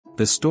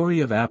The story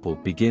of Apple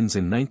begins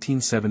in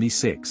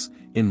 1976,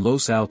 in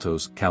Los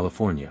Altos,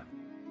 California.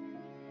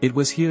 It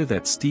was here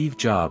that Steve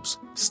Jobs,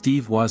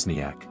 Steve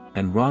Wozniak,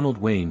 and Ronald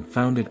Wayne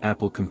founded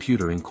Apple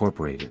Computer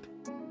Incorporated.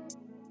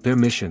 Their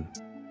mission?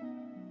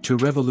 To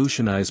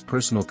revolutionize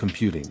personal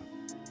computing.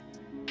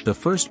 The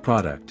first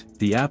product,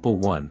 the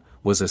Apple I,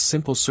 was a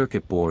simple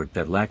circuit board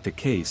that lacked a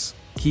case,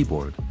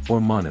 keyboard, or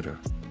monitor.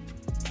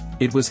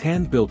 It was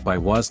hand-built by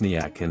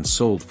Wozniak and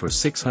sold for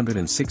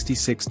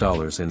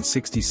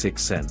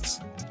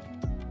 $666.66.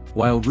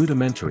 While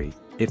rudimentary,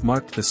 it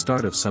marked the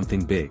start of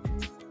something big.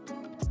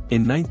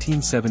 In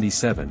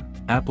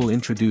 1977, Apple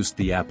introduced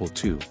the Apple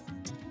II.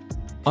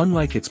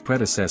 Unlike its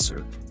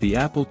predecessor, the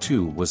Apple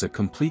II was a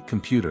complete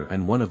computer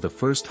and one of the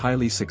first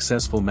highly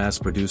successful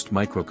mass-produced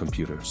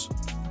microcomputers.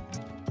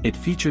 It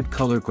featured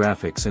color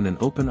graphics and an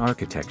open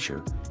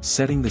architecture,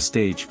 setting the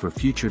stage for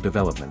future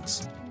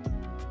developments.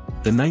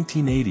 The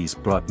 1980s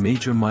brought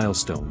major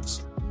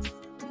milestones.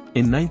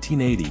 In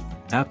 1980,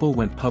 Apple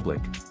went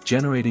public,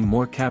 generating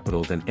more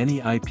capital than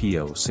any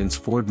IPO since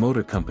Ford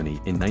Motor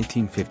Company in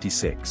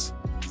 1956.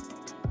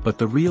 But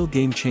the real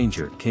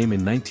game-changer came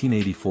in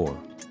 1984.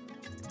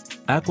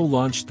 Apple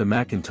launched the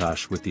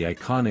Macintosh with the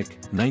iconic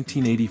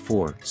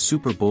 1984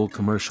 Super Bowl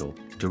commercial,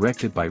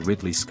 directed by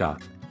Ridley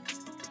Scott.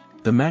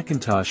 The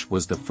Macintosh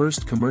was the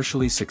first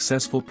commercially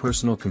successful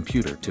personal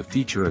computer to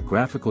feature a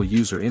graphical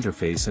user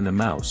interface and a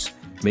mouse,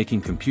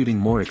 making computing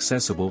more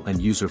accessible and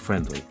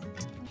user-friendly.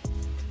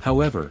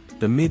 However,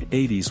 the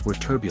mid-80s were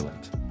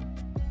turbulent.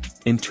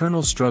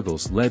 Internal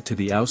struggles led to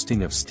the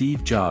ousting of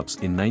Steve Jobs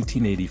in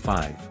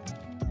 1985.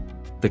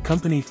 The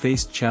company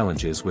faced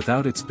challenges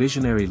without its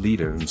visionary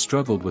leader and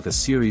struggled with a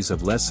series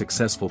of less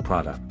successful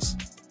products.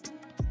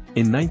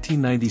 In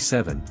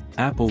 1997,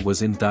 Apple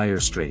was in dire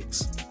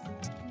straits.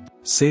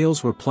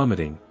 Sales were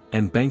plummeting,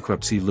 and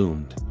bankruptcy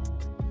loomed.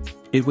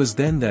 It was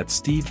then that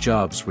Steve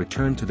Jobs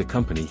returned to the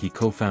company he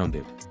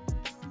co-founded.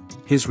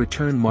 His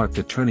return marked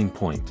a turning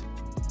point.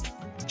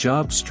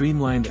 Jobs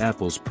streamlined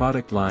Apple's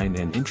product line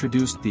and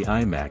introduced the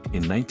iMac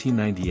in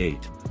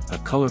 1998, a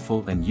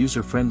colorful and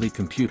user-friendly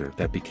computer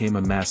that became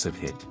a massive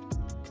hit.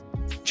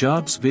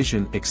 Jobs'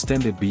 vision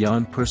extended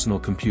beyond personal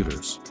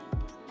computers.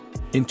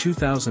 In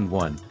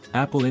 2001,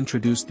 Apple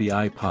introduced the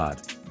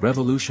iPod,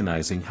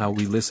 revolutionizing how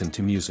we listen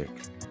to music.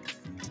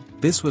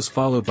 This was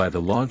followed by the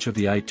launch of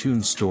the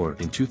iTunes Store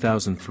in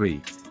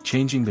 2003,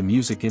 changing the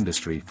music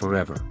industry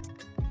forever.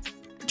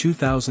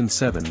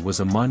 2007 was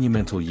a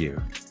monumental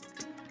year.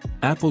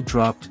 Apple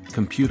dropped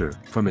 "computer"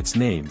 from its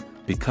name,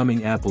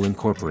 becoming Apple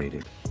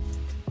Incorporated.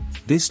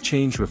 This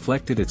change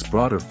reflected its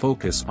broader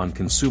focus on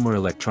consumer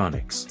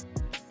electronics.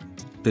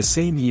 The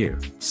same year,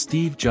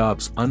 Steve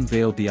Jobs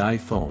unveiled the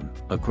iPhone,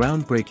 a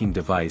groundbreaking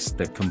device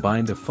that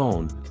combined a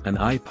phone, an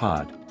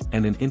iPod,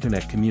 and an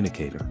internet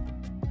communicator.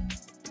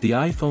 The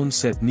iPhone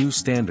set new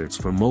standards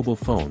for mobile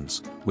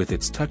phones, with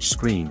its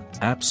touchscreen,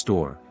 app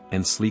store,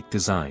 and sleek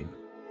design.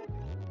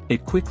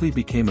 It quickly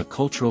became a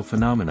cultural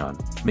phenomenon,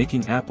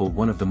 making Apple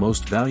one of the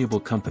most valuable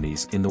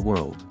companies in the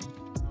world.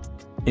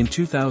 In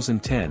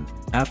 2010,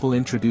 Apple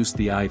introduced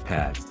the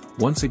iPad,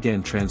 once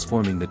again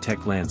transforming the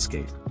tech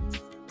landscape.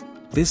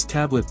 This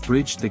tablet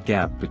bridged the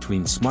gap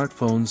between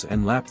smartphones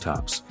and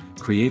laptops,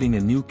 creating a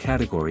new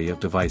category of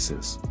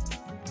devices.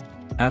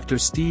 After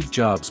Steve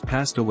Jobs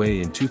passed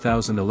away in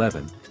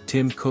 2011,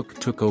 Tim Cook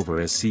took over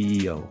as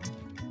CEO.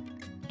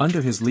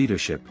 Under his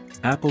leadership,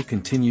 Apple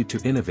continued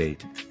to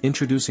innovate,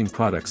 introducing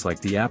products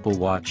like the Apple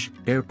Watch,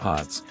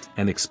 AirPods,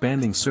 and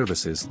expanding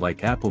services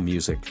like Apple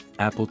Music,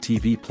 Apple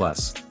TV+,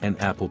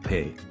 and Apple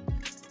Pay.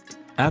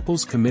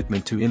 Apple's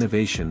commitment to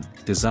innovation,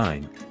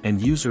 design,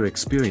 and user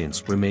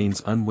experience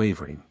remains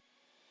unwavering.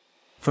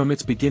 From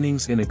its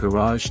beginnings in a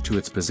garage to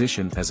its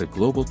position as a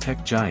global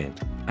tech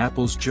giant,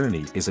 Apple's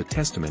journey is a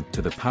testament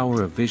to the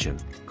power of vision,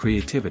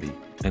 creativity,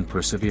 and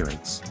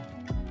perseverance.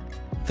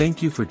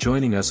 Thank you for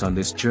joining us on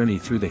this journey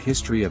through the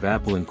history of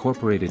Apple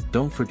Incorporated.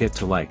 Don't forget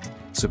to like,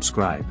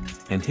 subscribe,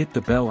 and hit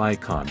the bell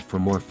icon for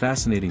more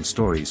fascinating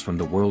stories from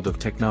the world of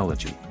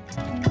technology.